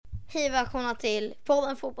Hej och välkomna till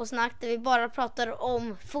podden Fotbollssnack där vi bara pratar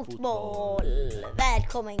om fotboll.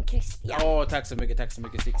 Välkommen Christian. Ja, tack så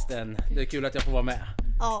mycket Sixten. Det är kul att jag får vara med.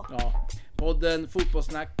 Ja. Podden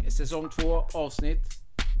Fotbollssnack, säsong 2, avsnitt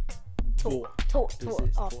 2.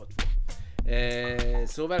 Precis, 2.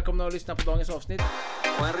 Så välkomna att lyssna på dagens avsnitt.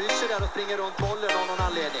 Och en ryss där och springer runt bollen av någon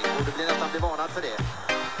anledning. Och du blir nästan bli varnad för det.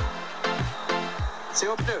 Se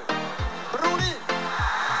upp nu. Brolin!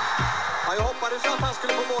 Ja, jag hoppades att han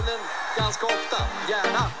skulle få bollen ganska ofta.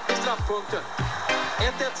 Gärna i straffpunkten.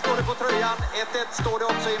 1-1 står det på tröjan. 1-1 står det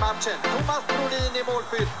också i matchen. Thomas Brolin i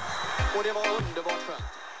målskydd. Och det var underbart skönt.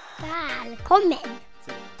 Välkommen!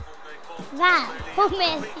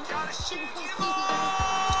 Välkommen!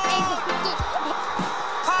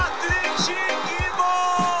 Patrik Schick i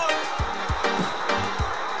mål!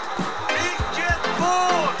 Vilket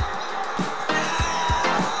mål!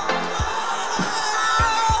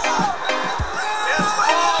 Ett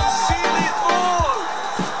vansinnigt mål!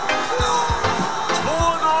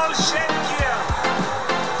 2-0 Tjeckien!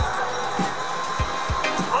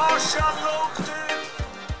 Marshall långt ut!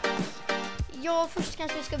 Ja, först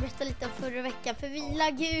kanske vi ska berätta lite om förra veckan för vi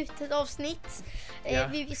lagde ut ett avsnitt. Ja.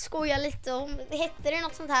 Vi skojar lite om, hette det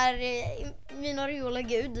något sånt här, Mino Raiola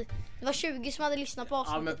Gud? Det var 20 som hade lyssnat på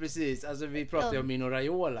avsnittet. Ja, men precis. Alltså vi pratar ju om Mino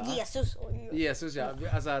Raiola. Jesus. Jesus, ja.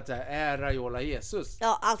 Alltså att är Raiola Jesus?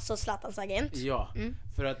 Ja, alltså Zlatans agent. Ja,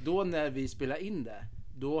 för att då när vi spelade in det,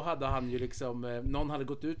 då hade han ju liksom, någon hade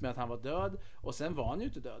gått ut med att han var död och sen var han ju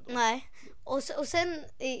inte död då. Nej, och sen,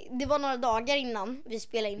 det var några dagar innan vi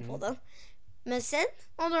spelade in podden. Men sen,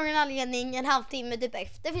 av någon anledning, en halvtimme typ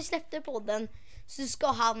efter vi släppte podden, så ska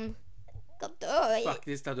han dö.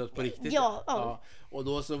 Faktiskt ha dött på riktigt. Ja. Och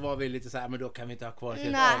då så var vi lite så här, men då kan vi inte ha kvar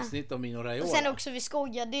ett Nej. avsnitt om Mino Raiola. Och sen också, vi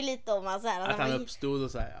skojade lite om att han uppstod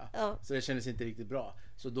och så här, Ja. Så det kändes inte riktigt bra.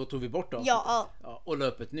 Så då tog vi bort avsnittet. Ja. Och la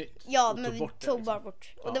upp ett nytt. Ja, och men vi bort det, tog liksom. bara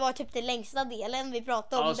bort. Och Ja. det var typ den längsta delen vi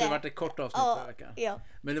pratade om. Ja, så det var ett kort avsnitt förra veckan. Ja.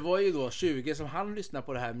 Men det var ju då 20 som han lyssnade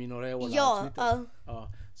på det här Mino Raiola Ja, avsnittet.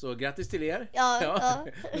 Ja. Så grattis till er. Ja.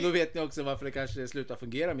 Men då vet ni också varför det kanske slutar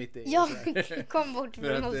fungera mitt i. Ja, så här. kom bort För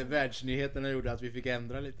från att oss. världsnyheterna gjorde att vi fick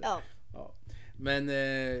ändra lite. Ja. Men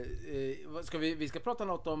vi ska prata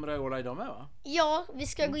något om Raiola idag med, va? Ja, vi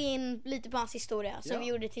ska gå in lite på hans historia. Som Ja. vi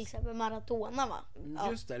gjorde till exempel Maradona, va?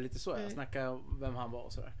 Ja. Just det, lite så. Jag snackar vem han var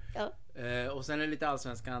och sådär. Ja. Och sen är det lite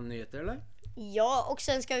allsvenskan nyheter, eller? Ja, och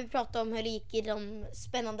sen ska vi prata om hur det gick i de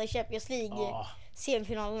spännande Champions League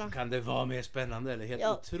semifinalerna. Kan det vara mer spännande eller? Helt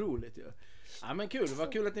Ja. otroligt ju. Ja, men kul,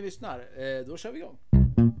 vad kul att ni lyssnar. Då kör vi igång.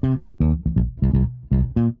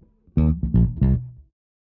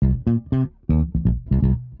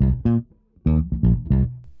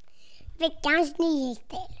 Veckans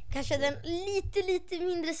nyheter. Kanske den lite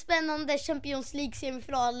mindre spännande Champions League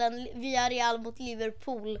semifinalen Villarreal mot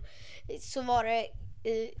Liverpool. Så var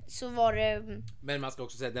det Men man ska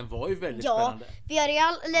också säga att den var ju väldigt ja, spännande.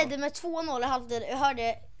 Villarreal ledde med 2-0 i halvtid. Jag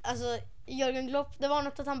hörde alltså Jürgen Klopp, det var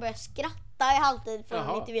något att han började skratta i halvtid från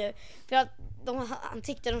en intervju. För att han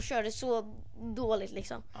tyckte de körde så dåligt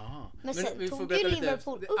liksom. Men sen vi får tog berätta ju lite.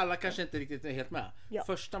 Liverpool upp. Alla kanske inte riktigt är helt med. Ja.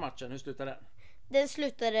 Första matchen, hur slutade den? Den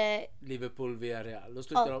slutade Liverpool Villarreal. Då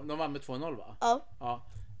slutade de vann med 2-0, va? ja.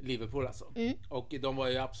 Liverpool alltså. Och de var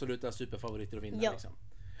ju absoluta superfavoriter att vinna Ja. liksom.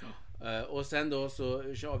 Och sen då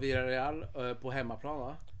så kör Villarreal på hemmaplan,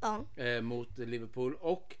 va? Mot Liverpool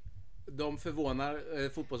och de förvånar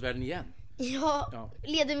fotbollsvärlden igen. Ja,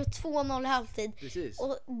 leder med 2-0 i halvtid. Precis.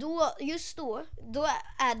 Och då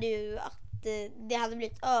är det ju att det hade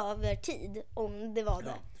blivit övertid om det var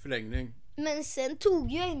det. Förlängning. Men sen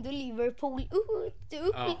tog ju ändå Liverpool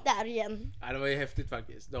upp där igen. Ja, det var ju häftigt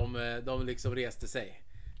faktiskt. De liksom reste sig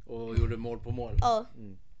och gjorde mål på mål. Ja.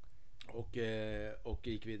 Och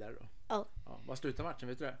gick vidare då. Ja. Vad slutade matchen,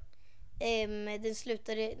 vet du det? Den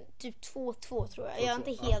slutade typ 2-2 tror jag. 2-2. Jag är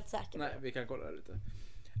inte helt säker. Nej, vi kan kolla det lite.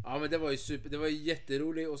 Ja, men det var ju det var ju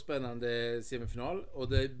jätterolig och spännande semifinal och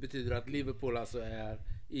det betyder att Liverpool alltså är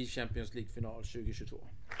i Champions League final 2022.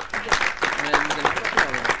 Men den andra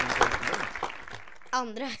finalen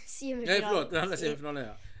Andra semifinalen. Nej, förlåt, den andra semifinalen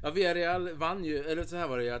ja. Villarreal vann ju, eller så här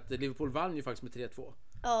var det ju att Liverpool vann ju faktiskt med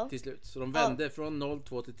 3-2 till slut. Så de vände från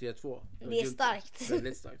 0-2 till 3-2. Det är starkt.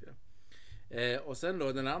 Väldigt starkt, ja. Och sen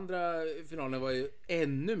då, den andra finalen var ju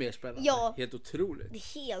ännu mer spännande. Ja. Helt otroligt. Det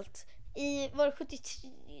är helt. Var det 73?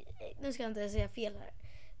 Nu ska jag inte säga fel här.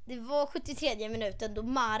 Det var 73 minuten då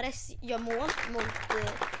Mahrez gör mål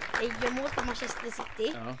för Manchester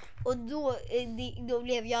City. Ja. Och då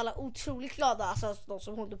blev ju alla otroligt glada, alltså de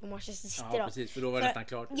som håller på Manchester City. Ja, precis, för då var det nästan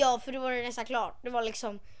klart. Ja, för då var det nästan klart. Det var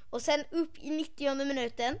liksom, och sen upp i 90:e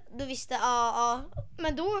minuten, då visste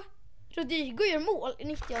men då Rodrigo gör mål i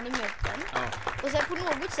 90:e minuten. Ja. Och sen på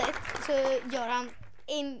något sätt så gör han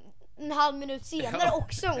en halv minut senare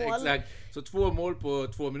också mål. Exakt. Så 2 mål på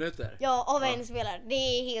 2 minuter. Ja, av en spelare. Det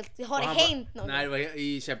är helt... Har det hänt något? Nej, det var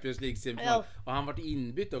i Champions League semifinal. Och han var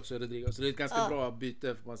inbytt också, Rodrigo. Så det är ett ganska bra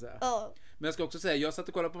byte, får man säga. Ja. Men jag ska också säga, jag satt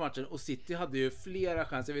och kollade på matchen och City hade ju flera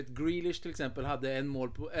chanser. Jag vet, Grealish till exempel hade en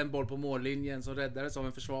boll på mållinjen som räddades av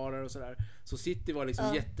en försvarare och sådär. Så City var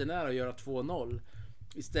liksom jättenära att göra 2-0.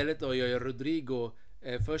 Istället då gör Rodrigo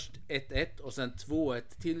först 1-1 och sen 2-1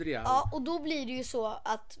 till Real. Ja, och då blir det ju så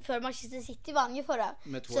att för Manchester City vann ju förra.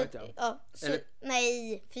 Med 2-1,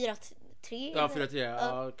 nej, 4-3. Ja, 4-3.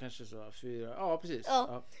 Ja, kanske så. 4. Ja, precis.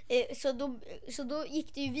 Ja. Så då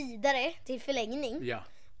gick det ju vidare till förlängning. Ja.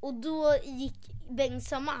 Och då gick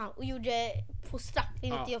Benzema och gjorde på straff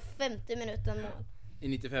i 95:e minuten mål. I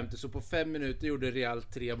 95, så på 5 minuter gjorde Real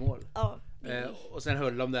 3 mål. Ja. Och sen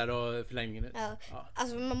höll de där och förlängningen ut. Ja.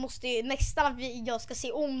 Alltså man måste ju nästan att jag ska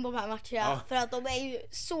se om de här matcherna. Ja. För att de är ju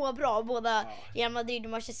så bra, båda Real Madrid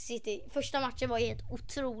och Manchester City. Första matchen var helt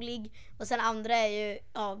otrolig. Och sen andra är ju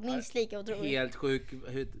minst lika otrolig. Helt sjuk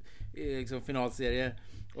liksom, finalserie.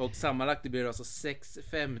 Och sammanlagt det blir alltså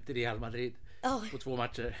 6-5 till Real Madrid på 2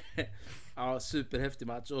 matcher. Ja, superhäftig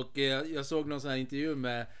match. Och jag såg någon sån här intervju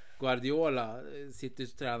med Guardiola,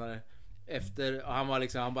 Citys tränare, efter, och han var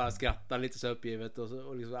liksom, han bara skrattade lite så uppgivet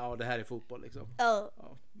och liksom, det här är fotboll liksom. Ja,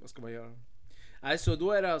 vad ska man göra? Nej, så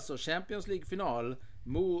då är det alltså Champions League final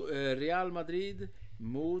Real Madrid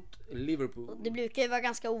mot Liverpool. Det brukar ju vara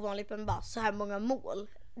ganska ovanligt med bara så här många mål.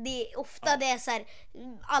 Det är ofta det är så här,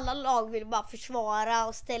 alla lag vill bara försvara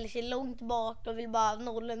och ställer sig långt bak och vill bara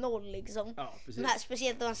 0-0 liksom. Ja, precis. De här,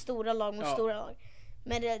 speciellt de här stora lag mot stora lag.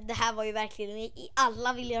 Men det här var ju verkligen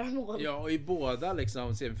alla vill göra mål. Ja, och i båda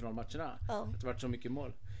liksom semifinalmatcherna. Det varit så mycket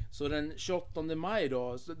mål. Så den 28 maj då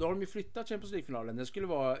har de ju flyttat Champions League-finalen. Den skulle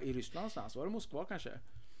vara i Ryssland någonstans. Var det Moskva kanske?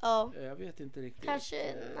 Ja. Jag vet inte riktigt.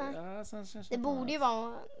 Kanske, nej. Ja, det borde ju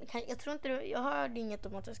vara... Jag tror inte jag hörde inget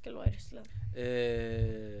om att det skulle vara i Ryssland.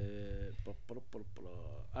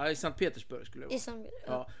 I Sankt Petersburg skulle det vara.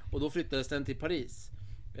 Ja. Och då flyttades den till Paris.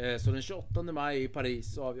 Så den 28 maj i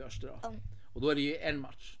Paris så avgörs det då. Och då är det ju en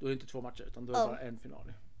match. Då är det inte 2 matcher utan då är det bara en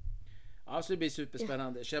final. Ja, så det blir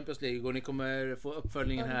superspännande. Champions League, och ni kommer få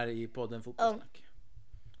uppföljningen här i podden Fotbollssnack.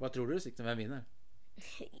 Vad tror du, Sikten? Vem vinner?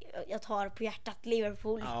 Jag tar på hjärtat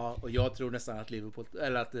Liverpool. Ja, och jag tror nästan att Liverpool,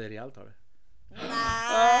 eller att Real tar det.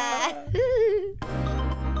 Nej.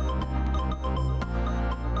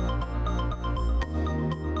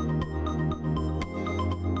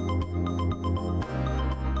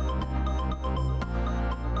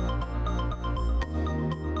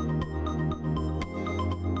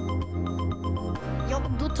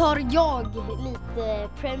 Då tar jag lite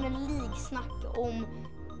Premier League-snack om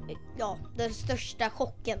den största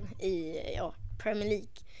chocken i Premier League.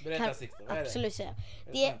 Berätta, Sixten, vad är det? Absolut säga.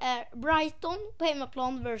 Det är Brighton på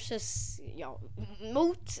hemmaplan versus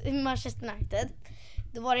mot Manchester United.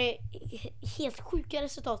 Då var det helt sjuka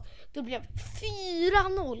resultat. Då blev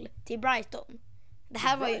 4-0 till Brighton. Det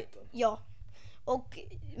här var ju och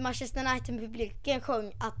Manchester United-publiken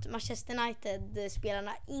sjöng att Manchester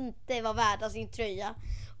United-spelarna inte var värda sin tröja.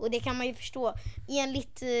 Och det kan man ju förstå.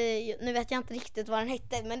 Enligt, nu vet jag inte riktigt vad den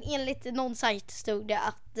hette, men enligt någon sajt stod det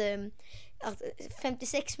att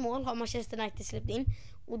 56 mål har Manchester United släppt in.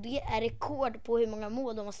 Och det är rekord på hur många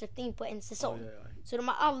mål de har släppt in på en säsong. Så de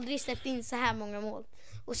har aldrig släppt in så här många mål.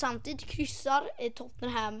 Och samtidigt kryssar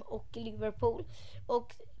Tottenham och Liverpool.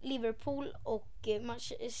 Och Liverpool och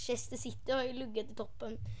Manchester City har ju luggat i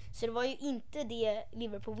toppen. Så det var ju inte det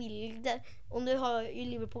Liverpool ville. Och nu har ju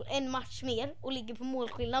Liverpool en match mer och ligger på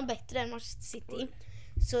målskillnad bättre än Manchester City.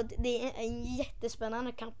 Så det är en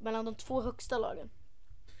jättespännande kamp mellan de 2 högsta lagen.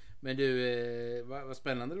 Men du, vad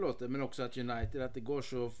spännande det låter. Men också att United, att det går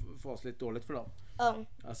så fasligt dåligt för dem.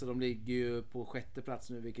 Alltså de ligger ju på 6:e plats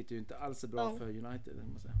nu, vilket ju inte alls är bra för United,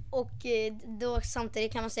 måste man säga. Och då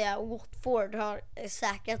samtidigt kan man säga att Watford har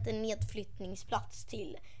säkrat en nedflyttningsplats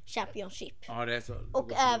till Championship. Ja, det är så.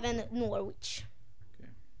 Och även Norwich. Okay.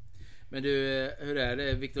 Men du, hur är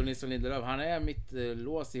det? Victor Nilsson Lindelöf, han är mitt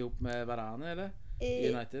lås ihop med Varane, eller?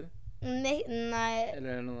 I United? Nej. Eller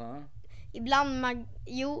är det någon annan? Ibland,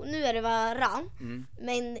 nu är det Varane.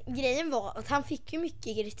 Men grejen var att han fick ju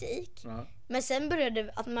mycket kritik. Men sen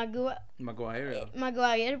började att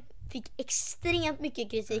Maguire fick extremt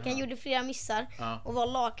mycket kritik. Han gjorde flera missar och var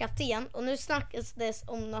lagkapten. Och nu snackas det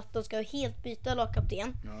om att de ska helt byta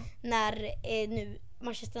lagkapten. När nu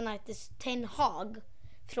Manchester Uniteds Ten Hag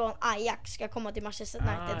från Ajax ska komma till Manchester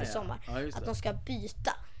United i sommar. Att de ska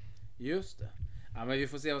byta. Just det. Ja, men vi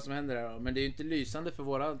får se vad som händer där då. Men det är ju inte lysande för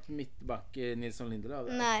våra mittback Nilsson Lindelöf.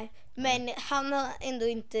 Nej, men han har ändå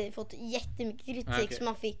inte fått jättemycket kritik Okej. som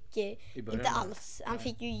han fick början. inte alls. Han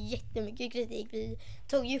fick ju jättemycket kritik. Vi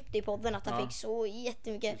tog ju upp det i podden att han Ja. fick så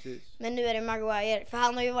jättemycket. Precis. Men nu är det Maguire, för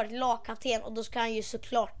han har ju varit lagkapten och då ska han ju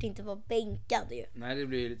såklart inte vara bänkad ju. Nej, det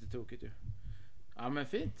blir ju lite tokigt ju. Ja, men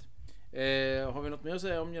fint. Har vi något mer att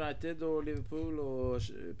säga om United och Liverpool och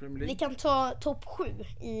Premier League? Vi kan ta topp 7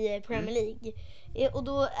 i Premier League. Och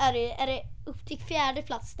då är det upp till 4:e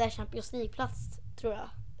plats där Champions League-plats, tror jag.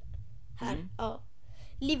 Här. Ja.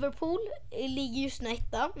 Liverpool ligger just nu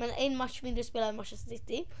 1:a, men en match mindre spelar än Manchester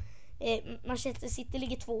City. Manchester City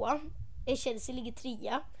ligger 2:a. Chelsea ligger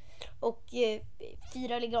 3:a. Och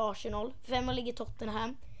 4 ligger Arsenal. 5:a ligger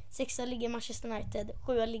Tottenham. 6:a ligger Manchester United.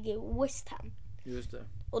 7:a ligger West Ham. Just det.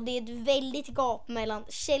 Och det är ett väldigt gap mellan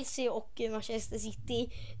Chelsea och Manchester City.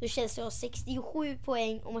 Då Chelsea har 67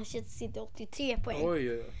 poäng och Manchester City 83 poäng.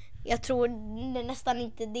 Oj. Jag tror nästan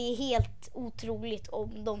inte, det är helt otroligt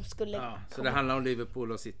om de skulle Ja, så komma. det handlar om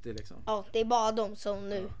Liverpool och City liksom. Ja, det är bara de som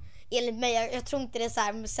nu. Enligt mig, jag tror inte det är så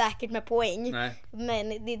här säkert med poäng. Nej,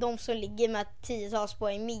 Men det är de som ligger med 10-tals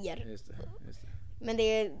poäng mer. just det. Men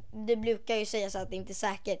det brukar ju sägas att det inte är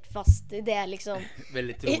säkert, fast det är liksom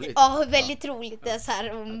Väldigt troligt. ja, väldigt troligt. Det är så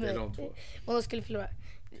här om det är de två. om de skulle förlora.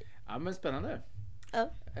 Ja, men spännande. Ja.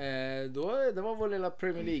 Det var vår lilla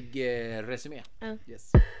Premier League-resumé. Ja.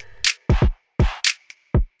 Yes.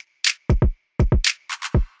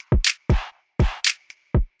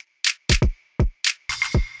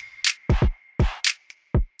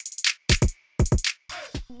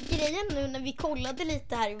 Grejen nu när vi kollade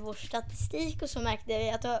lite här i vår statistik och så märkte vi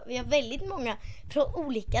att vi har väldigt många från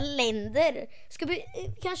olika länder. Ska vi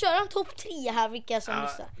kan köra en topp 3 här, vilka som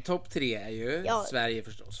lyssnar? Topp 3 är ju Ja. Sverige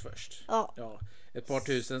förstås först. Ja. Ett par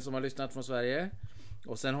tusen som har lyssnat från Sverige.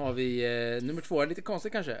 Och sen har vi nummer 2, är lite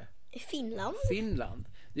konstigt kanske. Finland. Finland.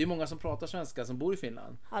 Det är ju många som pratar svenska som bor i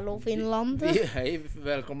Finland. Hallå Finland. Hej,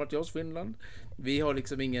 välkomna till oss Finland. Vi har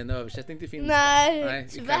liksom ingen översättning till finska. Nej, vi kan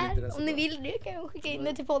inte tyvärr. det så Om ni bra. vill det kan jag skicka in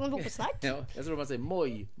det till podden Fotbollssnack. Ja, jag tror man säger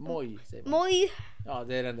moj säger man. Moj. Ja,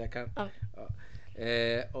 det är den där jag kan. Ja. Ja.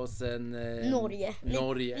 Och sen Norge.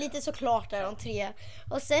 Norge. Lite såklart är de 3.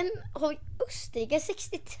 Och sen har vi Österrike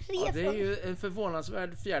 63. Ja, det är ju en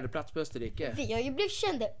förvånansvärd 4:e plats på Österrike. Vi har ju blivit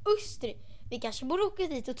kända Österrike. Vi kanske borde åka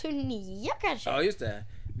dit och turnera kanske. Ja, just det.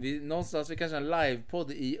 Vi kanske har en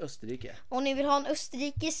livepodd i Österrike. Om ni vill ha en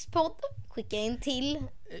österrikisk podd, skicka in till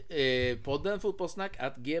Podden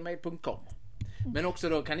fotbollssnack@gmail.com. Men också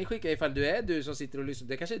då kan ni skicka ifall du som sitter och lyssnar.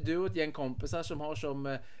 Det kanske är du och ett gäng kompisar som har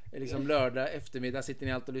som liksom lördag eftermiddag sitter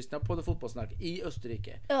ni alltid och lyssnar på fotbollssnack i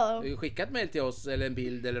Österrike. Ja. Skicka ett mejl till oss eller en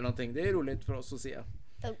bild eller någonting. Det är roligt för oss att se.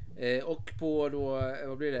 Och på då,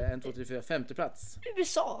 vad blir det? 1, 2, 3, 4, 5:e plats.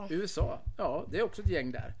 USA. Ja, det är också ett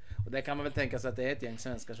gäng där. Och där kan man väl tänka sig att det är ett gäng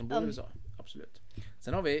svenskar som bor i USA. Absolut.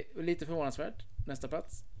 Sen har vi lite förvånansvärt nästa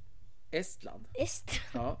plats. Estland.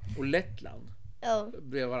 Ja, och Lettland. Ja.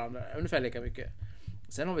 Bredvid varandra. Ungefär lika mycket.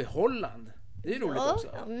 Sen har vi Holland. Det är roligt Ja, också.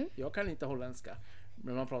 mm. Jag kan inte holländska.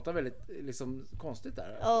 Men man pratar väldigt liksom konstigt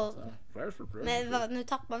där. Ja. Så. Men nu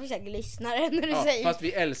tappar vi säkert lyssnare när du Ja, säger. fast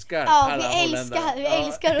vi älskar Ja, alla vi holländare.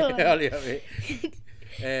 älskar Holland. Ja, det gör vi.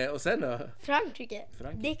 Och sen då? Frankrike.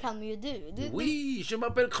 Det kan ju du. Oui, je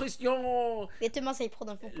m'appelle Christian. Vet du hur man säger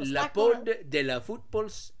podden La Fotbollssnack? podd de la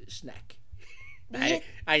fotbollssnack. Nej,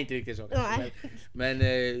 inte riktigt så. Nej. Men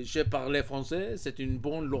je parle français, c'est une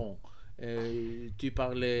bonne langue. Tu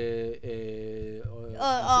parles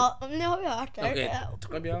Ja, nu har vi hört det. Okej,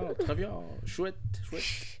 très bien. Chouette.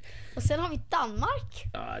 Och sen har vi Danmark.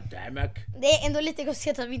 Ja, Danmark. Det är ändå lite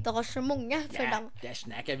konstigt att vi inte har så många för Danmark. Där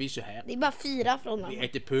snackar vi så här. Det är bara 4 från Vi Danmark.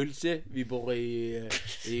 äter pölse, vi bor i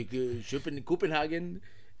Copenhagen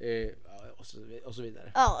och så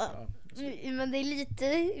vidare. Ja, men det är lite...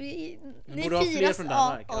 Vi Det borde ha är 4. fler från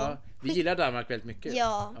Danmark. Ja. Ja. Vi gillar Danmark väldigt mycket.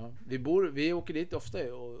 Ja. Vi åker dit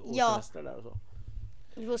ofta och Ja. semestrar där och så.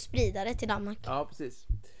 Vi får sprida det till Danmark. Ja, precis.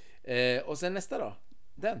 Och sen nästa då.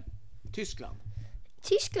 Tyskland.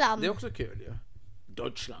 Tyskland. Det är också kul ju.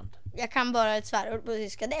 Deutschland. Jag kan bara ett svärord på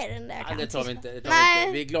tyska. Det är den där jag Ja, kan. det tar vi tyska. inte.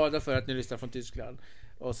 Nej. Vi är glada för att ni lyssnar från Tyskland.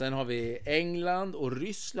 Och sen har vi England och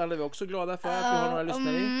Ryssland är vi också glada för att vi har några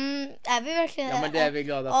lyssnare i. Är vi verkligen? Ja, men det är vi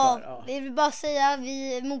glada Ja, för. Ja. det vill bara säga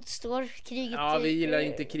vi motstår kriget. Ja, vi gillar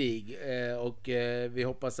inte krig och vi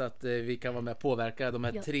hoppas att vi kan vara med och påverka de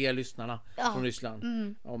här 3 lyssnarna från Ryssland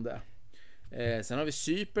om det. Sen har vi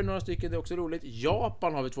Cypern, några stycken, det är också roligt.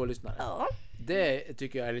 Japan har vi 2 lyssnare. Ja. Det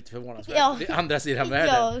tycker jag är lite förvånansvärt. Ja. Det är andra sidan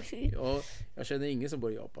världen. Ja. Och jag känner ingen som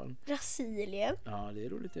bor i Japan. Brasilien. Ja, det är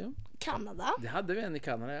roligt. Ja. Kanada. Det hade vi en i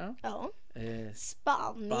Kanada, ja. Ja.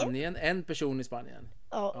 Spanien. Spanien. En person i Spanien.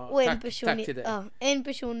 Ja. Och tack till dig. en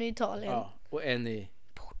person i Italien. Ja, och en i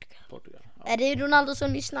Portugal. Portugal. Ja. Är det Ronaldo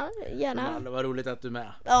som lyssnar? Gärna. Ronaldo, vad roligt att du är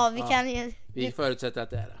med. Ja, vi kan ju... Vi förutsätter att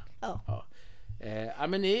det är det. Ja.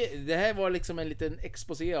 Men det här var liksom en liten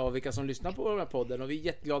exposé av vilka som lyssnar på den här podden, och vi är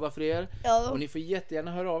jätteglada för er. Ja. Och ni får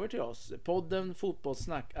jättegärna höra av er till oss. Podden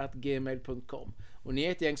fotbollssnack@gmail.com. Och ni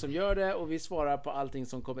är ett gäng som gör det, och vi svarar på allting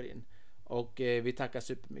som kommer in. Och vi tackar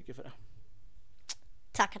supermycket för det.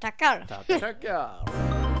 Tackar. Tackar.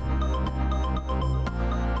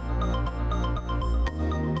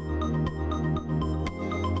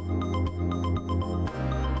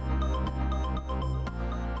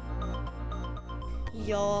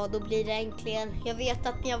 Ja, då blir det äntligen. Jag vet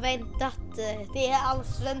att ni har väntat. Det är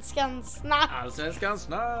Allsvenskans snack. Allsvenskans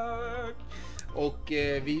snack. Och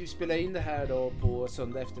vi spelar in det här då på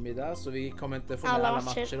söndag eftermiddag, så vi kommer inte få med alla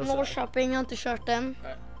matcher och sådär. Norrköping har inte kört än.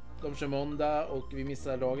 De kör måndag och vi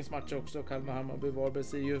missar dagens matcher också. Kalmar, Hammarby, Varberg,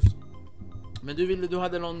 Sirius. Men du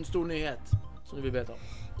hade någon stor nyhet som du vill berätta om.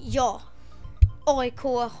 Ja. AIK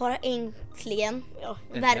har äntligen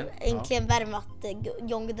värvat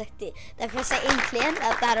John Guidetti. Därför jag säger äntligen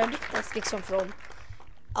att det här har ryktats liksom från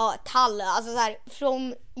ett halv, alltså så här,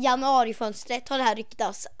 från januarifönstret har det här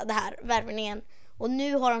ryktats, det här värvningen. Och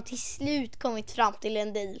nu har de till slut kommit fram till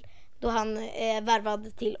en deal då han är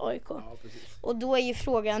värvad till AIK. Ja, precis. Och då är ju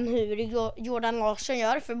frågan hur Jordan Larsson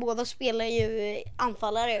gör, för båda spelar ju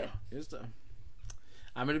anfallare. Just det.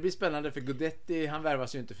 Ja, men det blir spännande, för Guidetti, han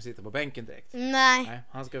värvas ju inte för att sitta på bänken direkt. Nej.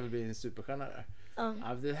 Han ska väl bli en superstjärna där. Ja.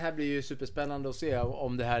 Ja, det här blir ju superspännande att se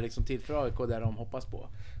om det här liksom tillför AIK där de hoppas på.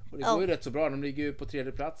 Och det går ju rätt så bra. De ligger ju på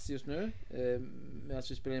 3:e plats just nu medan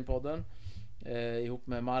vi spelar in podden ihop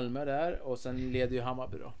med Malmö där, och sen leder ju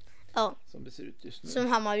Hammarby då. Ja. Som det ser ut just nu. Som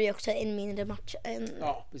Hammarby också en mindre match än...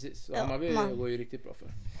 Ja, precis. Och Hammarby går ju riktigt bra för.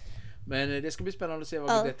 Men det ska bli spännande att se vad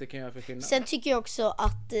Guidetti kan göra för skillnad. Sen tycker jag också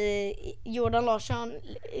att Jordan Larsson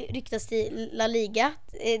ryktas till La Liga.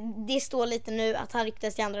 Det står lite nu att han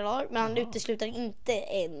ryktas till andra lag, men han utesluter inte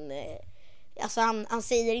en... Alltså han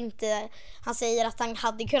säger att han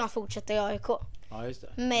hade kunnat fortsätta i AIK. Ja, just det.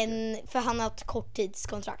 Men för han har ett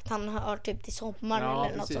korttidskontrakt. Han har typ till sommar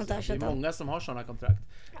eller något sånt där. Det är många som har sådana kontrakt.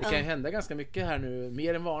 Det kan ju hända ganska mycket här nu,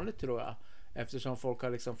 mer än vanligt tror jag. Eftersom folk har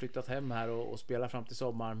liksom flyttat hem här och spelar fram till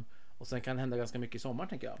sommaren. Och sen kan det hända ganska mycket i sommar,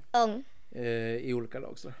 tänker jag. I olika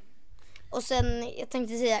lag. Så. Och sen, jag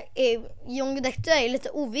tänkte säga, John Guidetti är lite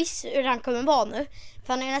oviss hur han kommer vara nu.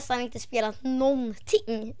 För han har nästan inte spelat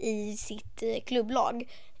någonting i sitt klubblag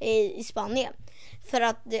i Spanien. För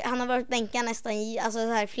att han har varit bänkad nästan i så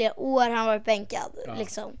här, flera år. Han har varit bänkad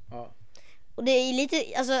liksom. Ja. Och det är lite,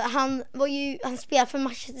 alltså han spelade för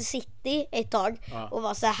Manchester City ett tag och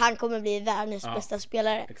var så här, han kommer bli världens bästa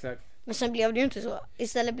spelare. Exakt. Men sen blev det ju inte så.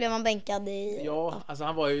 Istället blev man bänkad i... Ja, alltså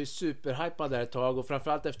han var ju superhypad där ett tag, och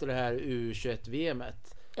framförallt efter det här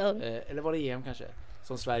U21-VMet. Eller var det EM kanske?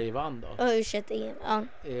 Som Sverige vann då.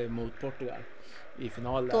 U21-EM, mot Portugal i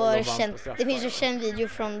finalen. Det finns ju en känd video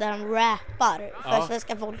från där de rappar för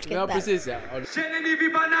svenska folket. Ja, precis ja. Känner ni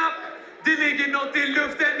vibbarna? Det ligger något i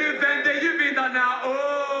luften, nu vänder ju vindarna.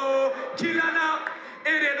 Killarna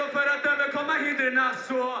är redo för att överkomma hindren,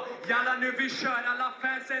 så jalla nu vi kör, alla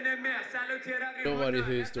fansen är med, saluterar. Då var det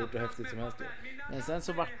hur stort och häftigt som helst. Men sen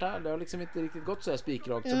så vart det har liksom inte riktigt gått så här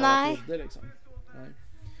spikrakt som alla trodde liksom. Nej.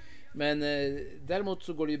 Men däremot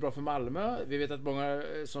så går det ju bra för Malmö. Vi vet att många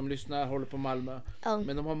som lyssnar håller på Malmö.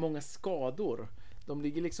 Men de har många skador.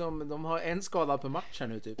 De har en skadad per match här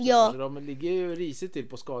nu typ. Så de ligger ju risigt till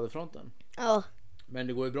på skadefronten. Ja. Men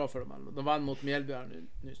det går ju bra för dem. De vann mot Mjällby här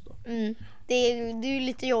nyss då. Det är ju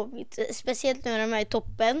lite jobbigt. Speciellt nu när de är i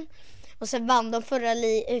toppen. Och sen vann de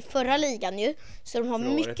förra ligan ju. Så de har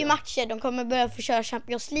mycket matcher. De kommer börja få köra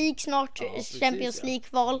Champions League snart. Champions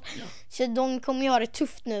League-val. Ja. Så de kommer ju ha det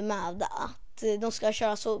tufft nu med att de ska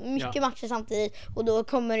köra så mycket matcher samtidigt. Och då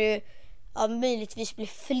kommer det möjligtvis bli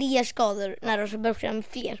fler skador när de ska börja köra med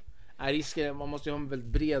fler. Risken, man måste ju ha en väldigt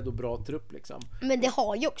bred och bra trupp liksom. Men det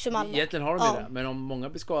har ju också Malmö. Egentligen har de det, men om många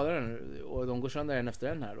blir skadade nu och de går sönder en efter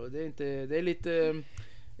en här, och det är lite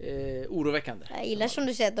oroväckande. Jag gillar som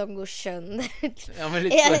du säger att de går sönder. Ja, men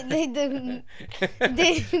lite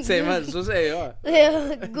så. Säger man, så säger jag.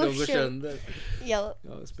 De går sönder. Ja,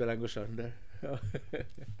 spelaren går sönder.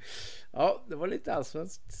 Ja, det var lite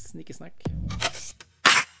allsvenskt snickesnack.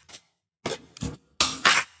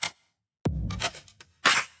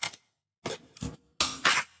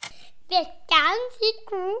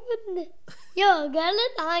 kon. Jagar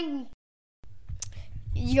en agn.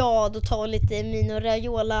 Ja, då tar vi lite Mino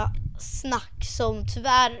Raiola-snack som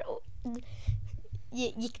tyvärr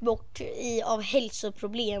gick bort av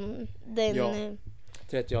hälsoproblem den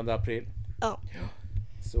 30 april. Ja.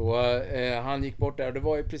 Så han gick bort där. Det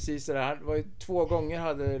var ju precis så där. Det var ju 2 gånger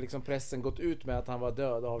hade liksom pressen gått ut med att han var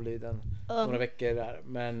död, avliden några veckor där.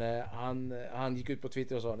 Men han gick ut på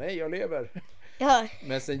Twitter och sa nej, jag lever. Ja.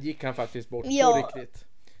 Men sen gick han faktiskt bort på riktigt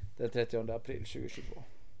den 30 april 2022.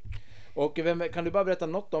 Och kan du bara berätta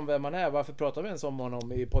något om vem han är? Varför pratar vi ens om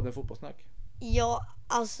honom i podden Fotbollssnack? Ja,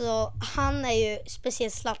 alltså han är ju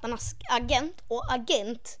speciellt Zlatanas agent. Och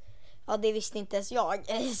agent, ja det visste inte ens jag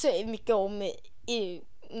så mycket om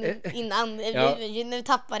innan. Ja. Nu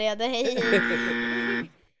tappade jag det.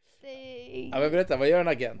 Ja, men berätta, vad gör en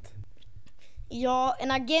agent? Ja,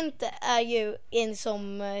 en agent är ju en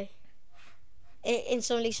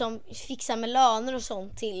som liksom fixar med löner och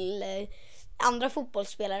sånt till andra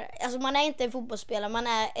fotbollsspelare. Alltså man är inte en fotbollsspelare, man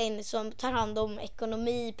är en som tar hand om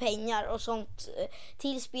ekonomi, pengar och sånt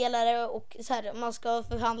till spelare och så här, man ska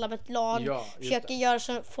förhandla med ett lag, försöka göra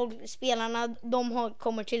så spelarna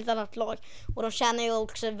kommer till ett annat lag och de tjänar ju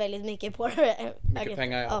också väldigt mycket på det. Mycket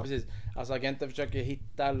pengar, ja, precis. Alltså agenter försöker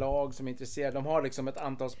hitta lag som är intresserade. De har liksom ett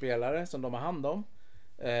antal spelare som de har hand om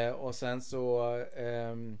och sen så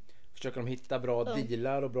försöker de hitta bra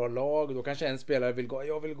dealar och bra lag. Då kanske en spelare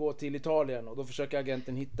jag vill gå till Italien och då försöker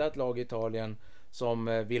agenten hitta ett lag i Italien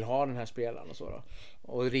som vill ha den här spelaren och så då.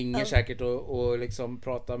 Och ringer säkert och liksom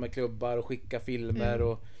pratar med klubbar och skickar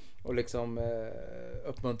filmer och liksom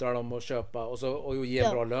uppmuntrar dem att köpa och ge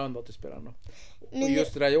en bra lön då till spelarna. Och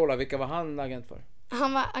just Raiola, vilka var han agent för?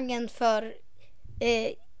 Han var agent för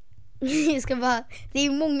det är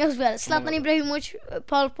ju många spelare. Zlatan Ibrahimovic,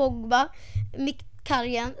 Paul Pogba,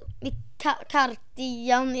 Mkhitaryan,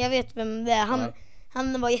 jag vet vem det är.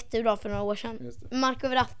 Han var jättebra för några år sedan. Marco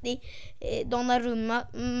Verratti, Donnarumma,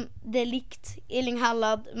 De Ligt, Erling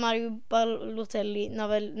Haaland, Mario Balotelli,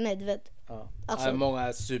 Navel Nedved. Ja. Alltså,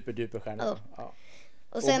 många superduper stjärnor. Ja.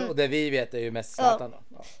 Och det vi vet är ju mest Zlatan.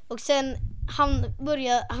 Ja. Och sen han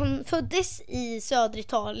föddes i södra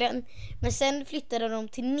Italien, men sen flyttade de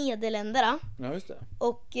till Nederländerna. Ja, just det.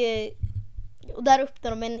 Och där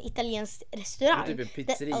öppnade de en italiensk restaurang. Typ en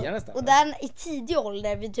pizzeria nästan. Och där i tidig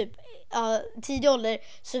ålder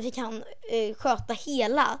så fick han sköta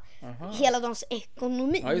hela deras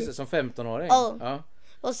ekonomi. Ja, just det, som 15-åring. Ja.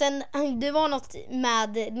 Och sen det var något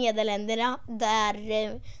med Nederländerna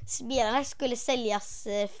där spelarna skulle säljas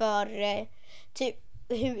för typ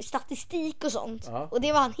statistik och sånt. Och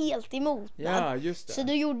det var han helt emot. Ja, just det. Så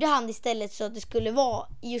då gjorde han istället så att det skulle vara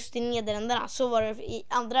just i Nederländerna. Så var det i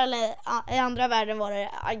andra världen var det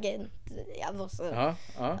agent.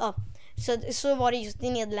 Så var det just i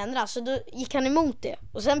Nederländerna. Så då gick han emot det.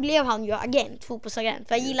 Och sen blev han ju fotbollsagent.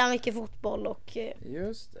 För jag gillar mycket fotboll och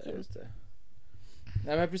just det.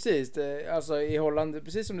 Nej men precis, alltså i Holland,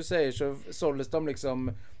 precis som du säger, så såldes de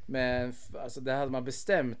liksom med, alltså det hade man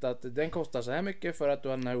bestämt att den kostar så här mycket för att du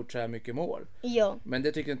har gjort så här mycket mål. Ja. Men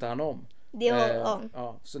det tyckte inte han om.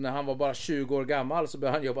 Så när han var bara 20 år gammal så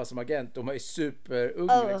började han jobba som agent. De var ju superung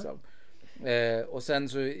liksom. Och sen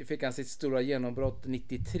så fick han sitt stora genombrott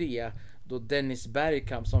 93 då Dennis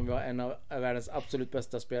Bergkamp, som var en av världens absolut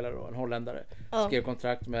bästa spelare då, en holländare, skrev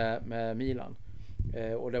kontrakt med Milan.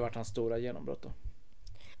 Och det var hans stora genombrott då.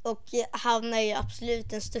 Och han är ju absolut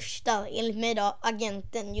den största, enligt mig då,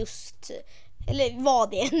 agenten just, eller var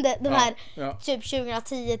det här typ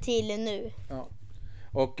 2010 till nu. Ja.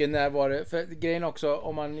 Och när var det, för grejen också,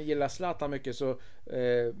 om man gillar Zlatan mycket så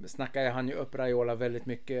snackar han ju upp Raiola väldigt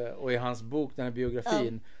mycket, och i hans bok, den här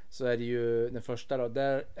biografin, så är det ju den första då,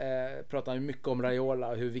 där pratar han mycket om Raiola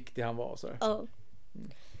och hur viktig han var och sådär.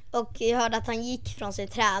 Och jag hörde att han gick från sin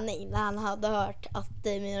träning när han hade hört att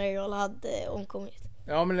Mino Raiola hade omkommit.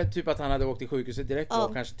 Ja, men typ att han hade åkt till sjukhuset direkt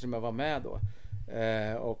och kanske till och med var med då.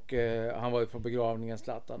 Och han var ju på begravningen,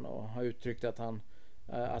 Zlatan, och har uttryckt att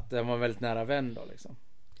den var väldigt nära vän då liksom.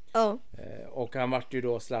 Och han var ju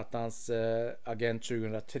då Zlatans agent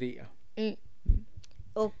 2003.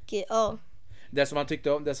 Och det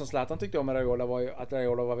som Zlatan tyckte om med Raiola var ju att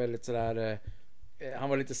Raiola var väldigt sådär, han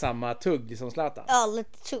var lite samma tugg som Zlatan. Ja,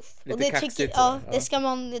 lite tuff. Lite och det kaxigt,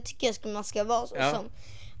 det tycker jag man ska vara så.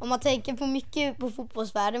 Om man tänker på mycket på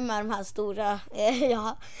fotbollsvärlden med de här stora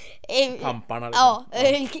pamparna liksom.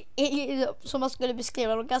 Som man skulle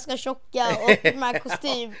beskriva, de ganska tjocka och med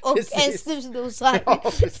kostym och en snusdosa.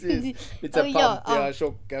 Ja, precis. Lite pampiga,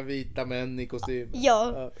 tjocka, vita män i kostym.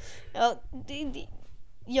 Ja.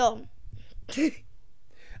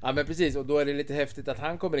 Ja men precis, och då är det lite häftigt att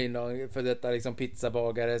han kommer in då, för detta liksom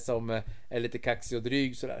pizzabagare som är lite kaxig och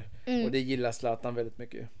dryg sådär. Och det gillar Zlatan väldigt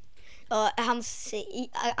mycket. Ja, hans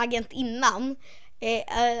agent innan,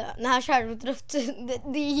 när han körde mot rött,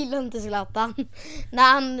 det gillar inte Zlatan.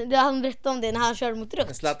 När han berättade om det, när han körde mot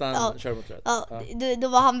rött. Zlatan körde mot rött. Ja. Då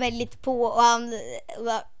var han väldigt på, och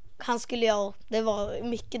han skulle det var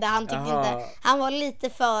mycket där han tyckte inte. Han var lite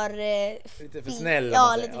för snäll.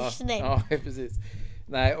 Ja, lite för snäll. Ja, precis.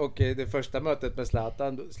 Nej, och det första mötet med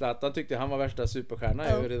Zlatan tyckte han var värsta superstjärna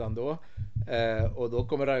redan då. Och då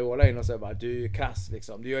kommer Raiola in och säger bara, du är kass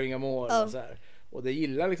liksom, du gör inga mål och så här. Och det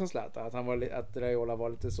gillar liksom Zlatan, att Raiola var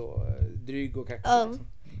lite så dryg och kaxig liksom.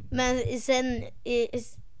 Men sen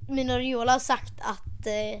Mino Raiola har sagt att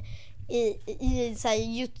i så här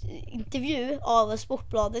intervju av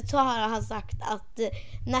Sportbladet så har han sagt att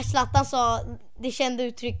när Zlatan sa det kända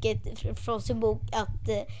uttrycket från sin bok att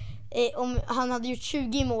om han hade gjort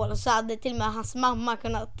 20 mål så hade till och med hans mamma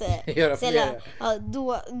kunnat göra fler.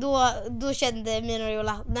 Då kände Mino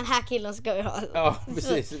Raiola, den här killen ska vi ha. Ja,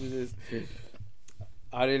 precis.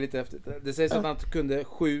 Ja, det är lite häftigt. Det sägs att han kunde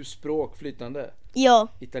 7 språk flytande. Ja.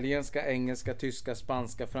 Italienska, engelska, tyska,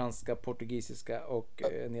 spanska, franska, portugisiska och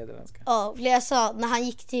nederländska. Ja, flera sa när han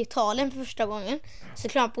gick till Italien för första gången så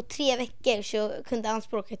klarade han på 3 veckor så kunde han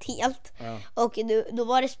språket helt. Ja. Och då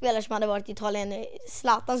var det spelare som hade varit i Italien.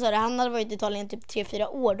 Zlatan sa det, han hade varit i Italien typ 3-4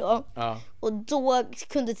 år då. Ja. Och då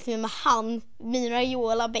kunde till och med han, Mino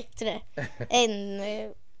Raiola, bättre än...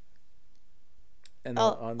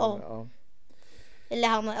 Eller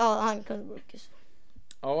han kunde mycket.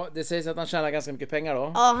 Ja, det sägs att han tjänar ganska mycket pengar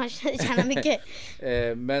då. Ja, han tjänar mycket.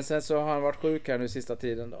 Men sen så har han varit sjuk här nu sista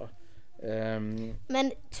tiden då.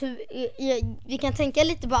 Men vi kan tänka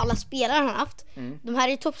lite på alla spelare han har haft. De här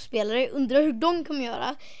är toppspelare, undrar hur de kommer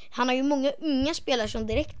göra. Han har ju många unga spelare som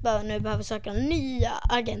direkt behöver söka nya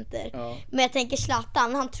agenter. Ja. Men jag tänker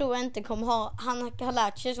Zlatan, han tror jag inte kommer ha. Han har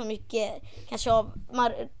lärt sig så mycket kanske av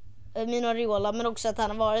Mino Raiola, men också att han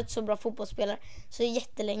har varit så bra fotbollsspelare så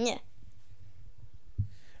jättelänge.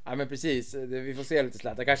 Ja men precis, vi får se lite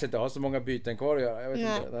Zlatan. Jag kanske inte har så många byten kvar att göra, jag vet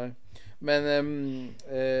inte. Nej. Men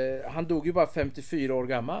han dog ju bara 54 år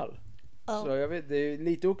gammal. Ja. Så jag vet, det är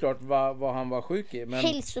lite oklart vad han var sjuk i. Men...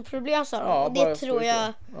 hälsoproblem sa de. Ja, och det tror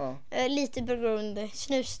jag lite på grund av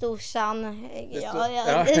snusdosan.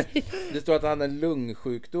 Det står att han har en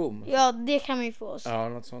lungsjukdom. Ja, det kan man ju få oss. Ja,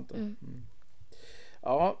 något sånt då.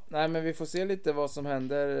 Ja, nej men vi får se lite vad som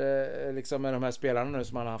händer liksom med de här spelarna nu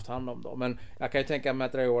som han har haft hand om då. Men jag kan ju tänka mig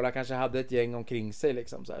att Raiola kanske hade ett gäng omkring sig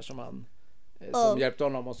liksom så här som han som hjälpte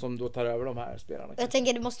honom och som då tar över de här spelarna. Jag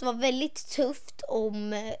tänker det måste vara väldigt tufft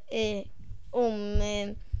om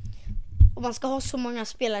man ska ha så många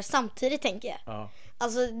spelare samtidigt, tänker jag. Ja.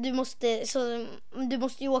 Alltså du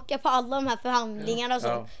måste ju åka på alla de här förhandlingarna och så.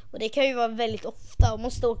 Ja. Och det kan ju vara väldigt ofta och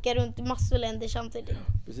måste åka runt i massor av länder samtidigt.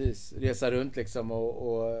 Precis, resa runt liksom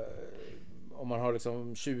och om man har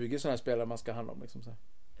liksom 20 sådana spelare man ska handla om liksom så.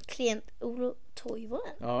 Klient Ola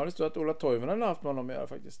Toivonen. Ja, det står att Ola Toivonen har haft med honom att göra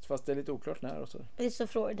faktiskt, fast det är lite oklart när och så. Det är så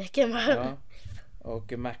frågor det kan vara. Ja.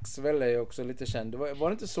 Och Maxwell är ju också lite känd. Var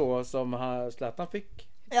det inte så som Zlatan fick?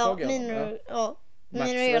 Ja, Mino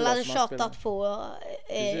Raiola hade tjatat på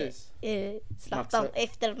Zlatan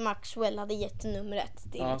efter att Maxwell hade gett numret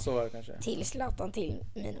till Zlatan till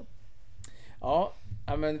Mino. Ja,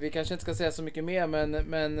 men vi kanske inte ska säga så mycket mer,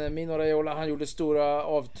 men Mino Raiola, han gjorde stora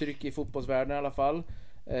avtryck i fotbollsvärlden i alla fall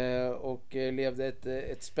och levde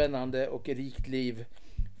ett spännande och rikt liv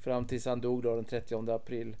fram tills han dog då den 30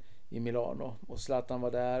 april i Milano. Och Zlatan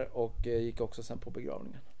var där och gick också sen på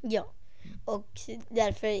begravningen. Ja. Och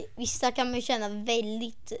därför vissa kan man känna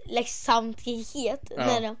väldigt ledsamhet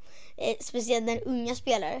med dem, speciellt den unga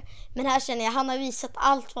spelare. Men här känner jag han har visat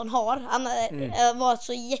allt vad han har. Han har varit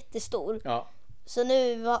så jättestor. Ja. Så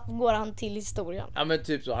nu går han till historien. Ja men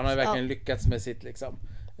typ så, han har verkligen lyckats med sitt liksom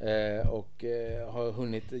och har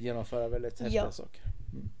hunnit genomföra väldigt häftiga saker.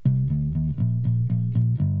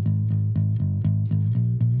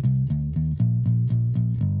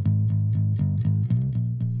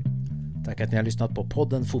 Tack att ni har lyssnat på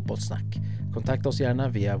podden Fotbollssnack. Kontakta oss gärna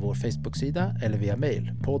via vår Facebook-sida eller via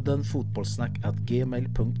mail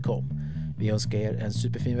poddenfotbollssnack@gmail.com. Vi önskar er en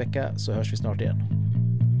superfin vecka, så hörs vi snart igen.